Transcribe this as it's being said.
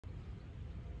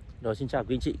Rồi, xin chào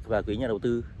quý anh chị và quý nhà đầu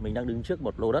tư. Mình đang đứng trước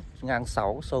một lô đất ngang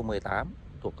 6 sâu 18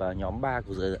 thuộc nhóm 3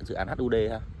 của dự án HUD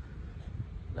ha.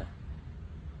 Đây.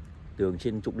 Đường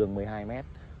trên trục đường 12 m.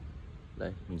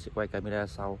 Đây, mình sẽ quay camera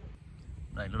sau.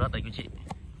 Đây, lô đất đây quý chị.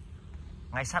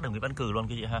 Ngay sát đường Nguyễn Văn Cừ luôn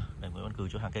quý chị ha. Đường Nguyễn Văn Cừ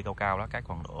chỗ hàng cây cao cao đó, cách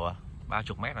khoảng độ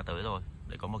 30 m là tới rồi.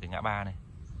 Để có một cái ngã ba này.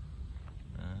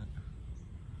 Đó.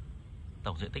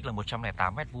 Tổng diện tích là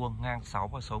 108 m², ngang 6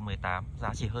 và sâu 18,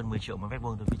 giá chỉ hơn 10 triệu một mét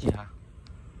vuông thôi quý chị ha.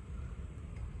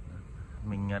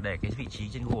 Mình để cái vị trí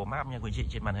trên Google Maps nha quý chị,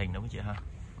 trên màn hình đó quý chị ha.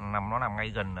 Nó nằm ngay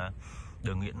gần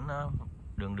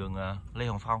đường đường Lê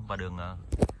Hồng Phong và đường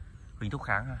Huỳnh Thúc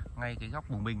Kháng ha, ngay cái góc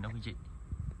Bùng Binh đó quý chị.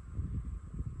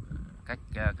 Cách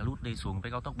cái nút đi xuống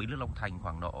với cao tốc Bến Lức Long Thành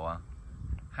khoảng độ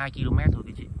 2 km thôi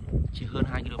quý chị, chỉ hơn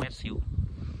 2 km xíu.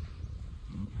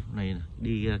 Này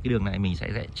đi cái đường này mình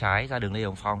sẽ rẽ trái ra đường Lê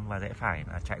Hồng Phong và rẽ phải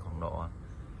là chạy khoảng độ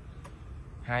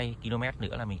 2 km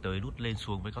nữa là mình tới nút lên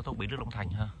xuống với cao tốc Bến Lức Long Thành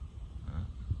ha.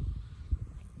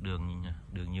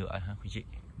 Đường nhựa ha quý chị.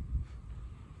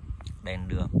 Đèn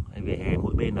đường, vỉa hè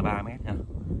mỗi bên là 3 m nha.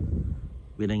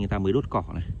 Bên đây người ta mới đốt cỏ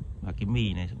này, và cái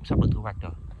mì này cũng sắp được thu hoạch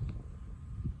rồi.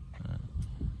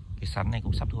 Cái sắn này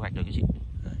cũng sắp thu hoạch rồi quý chị.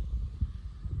 Đấy.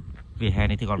 Vỉa hè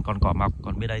này thì còn cỏ mọc,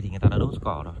 còn bên đây thì người ta đã đốt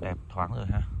cỏ rồi, đẹp thoáng rồi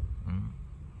ha.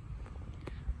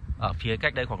 Ở phía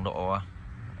cách đây khoảng độ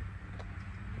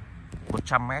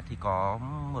 100 m thì có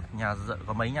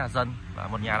mấy nhà dân và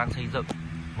một nhà đang xây dựng,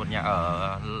 một nhà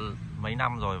ở mấy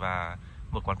năm rồi và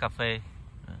một quán cà phê.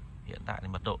 Hiện tại thì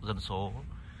mật độ dân số,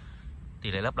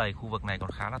 tỷ lệ lấp đầy khu vực này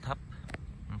còn khá là thấp,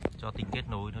 do tính kết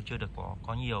nối nó chưa được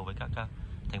có nhiều với các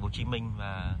thành phố Hồ Chí Minh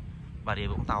và Bà Rịa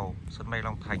Vũng Tàu, sân bay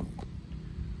Long Thành.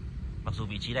 Mặc dù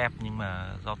vị trí đẹp nhưng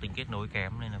mà do tính kết nối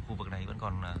kém nên là khu vực này vẫn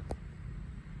còn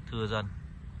thưa dân.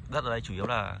 Đất ở đây chủ yếu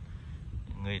là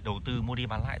người đầu tư mua đi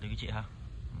bán lại thôi quý chị ha.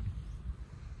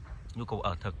 Nhu cầu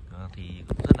ở thực thì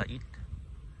cũng rất là ít.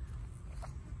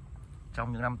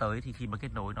 Trong những năm tới thì khi mà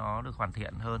kết nối nó được hoàn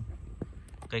thiện hơn,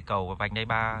 cây cầu và vành đai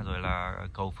 3, rồi là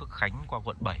cầu Phước Khánh qua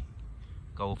quận 7,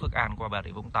 cầu Phước An qua Bà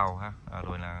Rịa Vũng Tàu ha,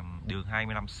 rồi là đường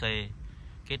 25C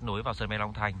kết nối vào sân bay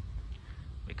Long Thành,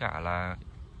 với cả là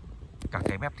cả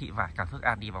cái mép Thị Vải, cả Phước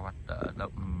An đi vào hoạt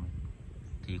động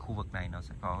thì khu vực này nó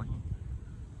sẽ có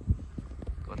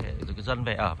thể rồi dân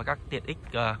về ở với các tiện ích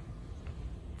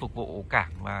phục vụ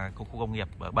cảng và khu công nghiệp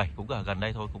 7 cũng ở gần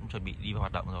đây thôi, cũng chuẩn bị đi vào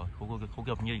hoạt động rồi.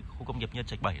 Khu công nghiệp Nhơn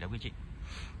Trạch 7 đó quý chị.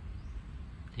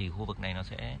 Thì khu vực này nó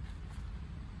sẽ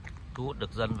thu hút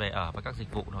được dân về ở và các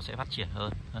dịch vụ nó sẽ phát triển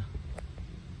hơn.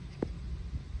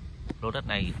 Lô đất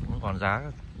này cũng còn giá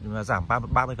giảm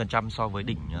 30% so với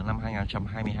đỉnh năm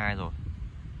 2022 rồi.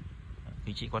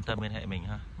 Quý chị quan tâm liên hệ mình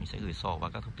ha, mình sẽ gửi sổ và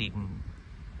các thông tin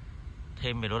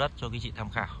thêm về lô đất cho quý chị tham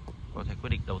khảo, có thể quyết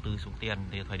định đầu tư xuống tiền.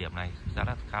 Thì thời điểm này giá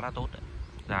đất khá là tốt đấy.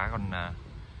 Giá còn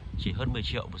chỉ hơn 10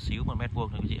 triệu một xíu một mét vuông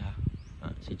thôi quý chị ha.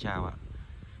 Xin chào ạ.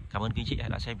 Cảm ơn quý chị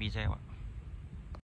đã xem video ạ.